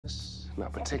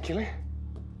Not particularly.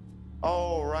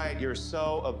 Oh, right, you're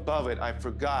so above it, I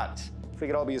forgot.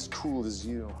 Figured I'll be as cool as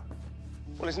you.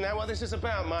 Well, isn't that what this is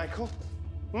about, Michael?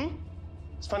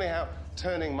 It's funny how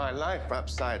turning my life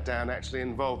upside down actually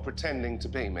involved pretending to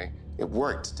be me. It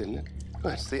worked, didn't it?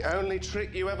 Well, it's the only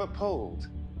trick you ever pulled.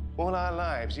 All our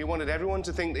lives, you wanted everyone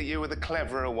to think that you were the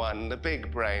cleverer one, the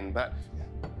big brain, but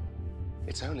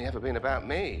it's only ever been about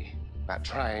me, about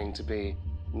trying to be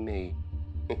me.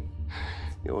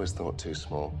 You always thought too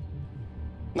small.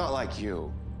 Not like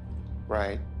you,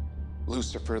 right?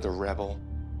 Lucifer the rebel,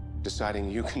 deciding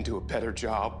you can do a better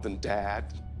job than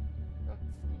Dad.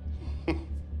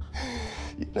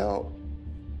 You know,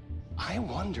 I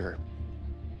wonder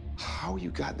how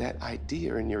you got that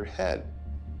idea in your head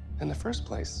in the first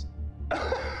place.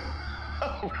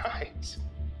 Oh, right.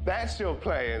 That's your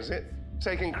play, is it?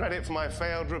 Taking credit for my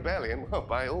failed rebellion? Well,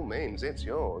 by all means, it's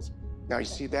yours. Now, you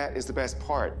see, that is the best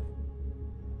part.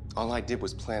 All I did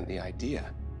was plant the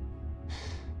idea.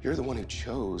 You're the one who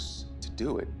chose to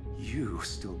do it. You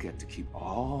still get to keep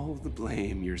all the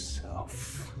blame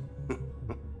yourself.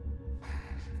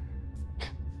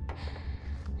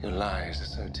 Your lies are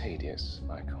so tedious,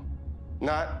 Michael.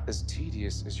 Not as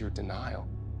tedious as your denial.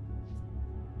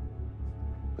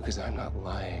 Because I'm not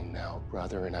lying now,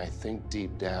 brother, and I think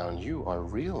deep down you are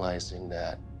realizing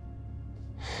that.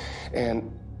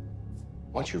 And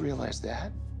once you realize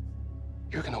that,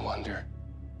 you're gonna wonder,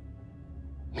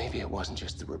 maybe it wasn't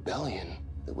just the rebellion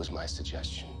that was my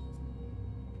suggestion.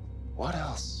 What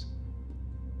else?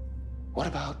 What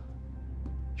about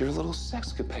your little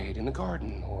sexcapade in the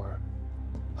garden? Or,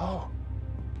 oh,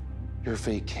 your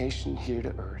vacation here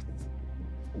to Earth?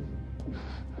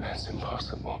 That's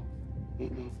impossible.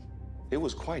 It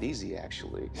was quite easy,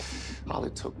 actually. All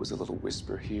it took was a little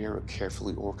whisper here, a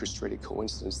carefully orchestrated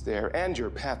coincidence there, and your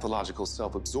pathological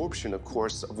self-absorption, of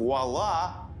course.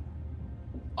 Voila!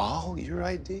 All your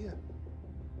idea.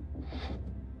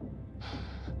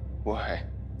 Why?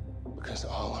 Because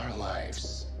all our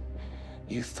lives,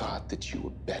 you thought that you were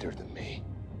better than me.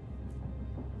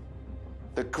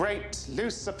 The great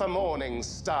Lucifer morning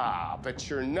star, but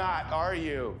you're not, are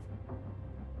you?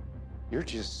 You're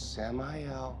just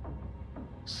Samael.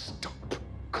 Stop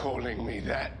calling me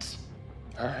that.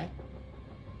 All right.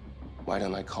 Why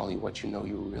don't I call you what you know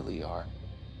you really are?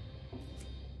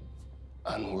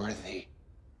 Unworthy.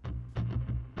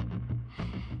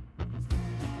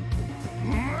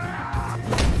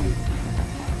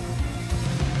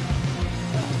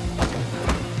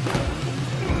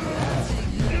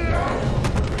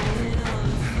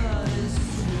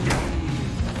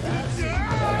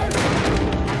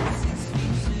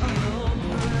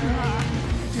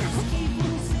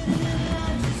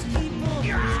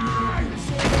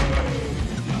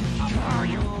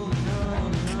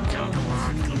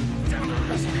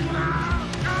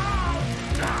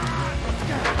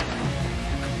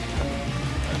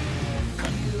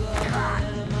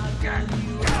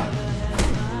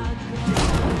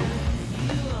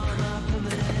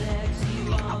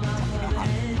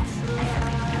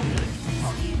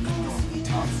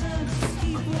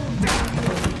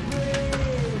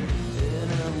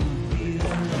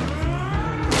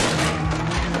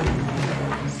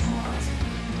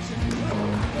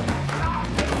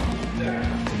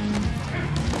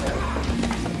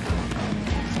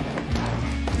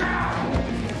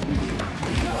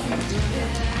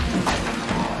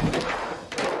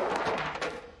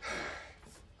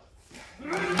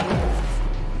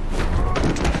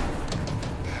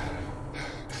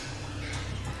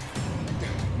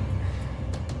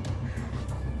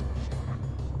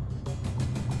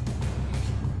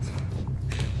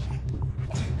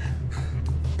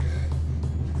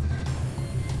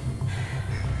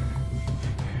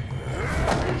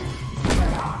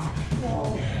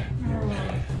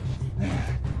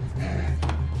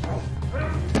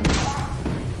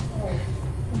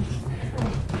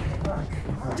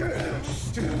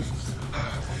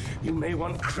 You may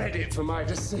want credit for my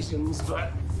decisions,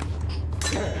 but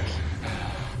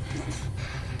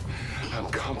I'm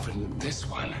confident this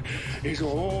one is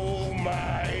all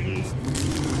mine.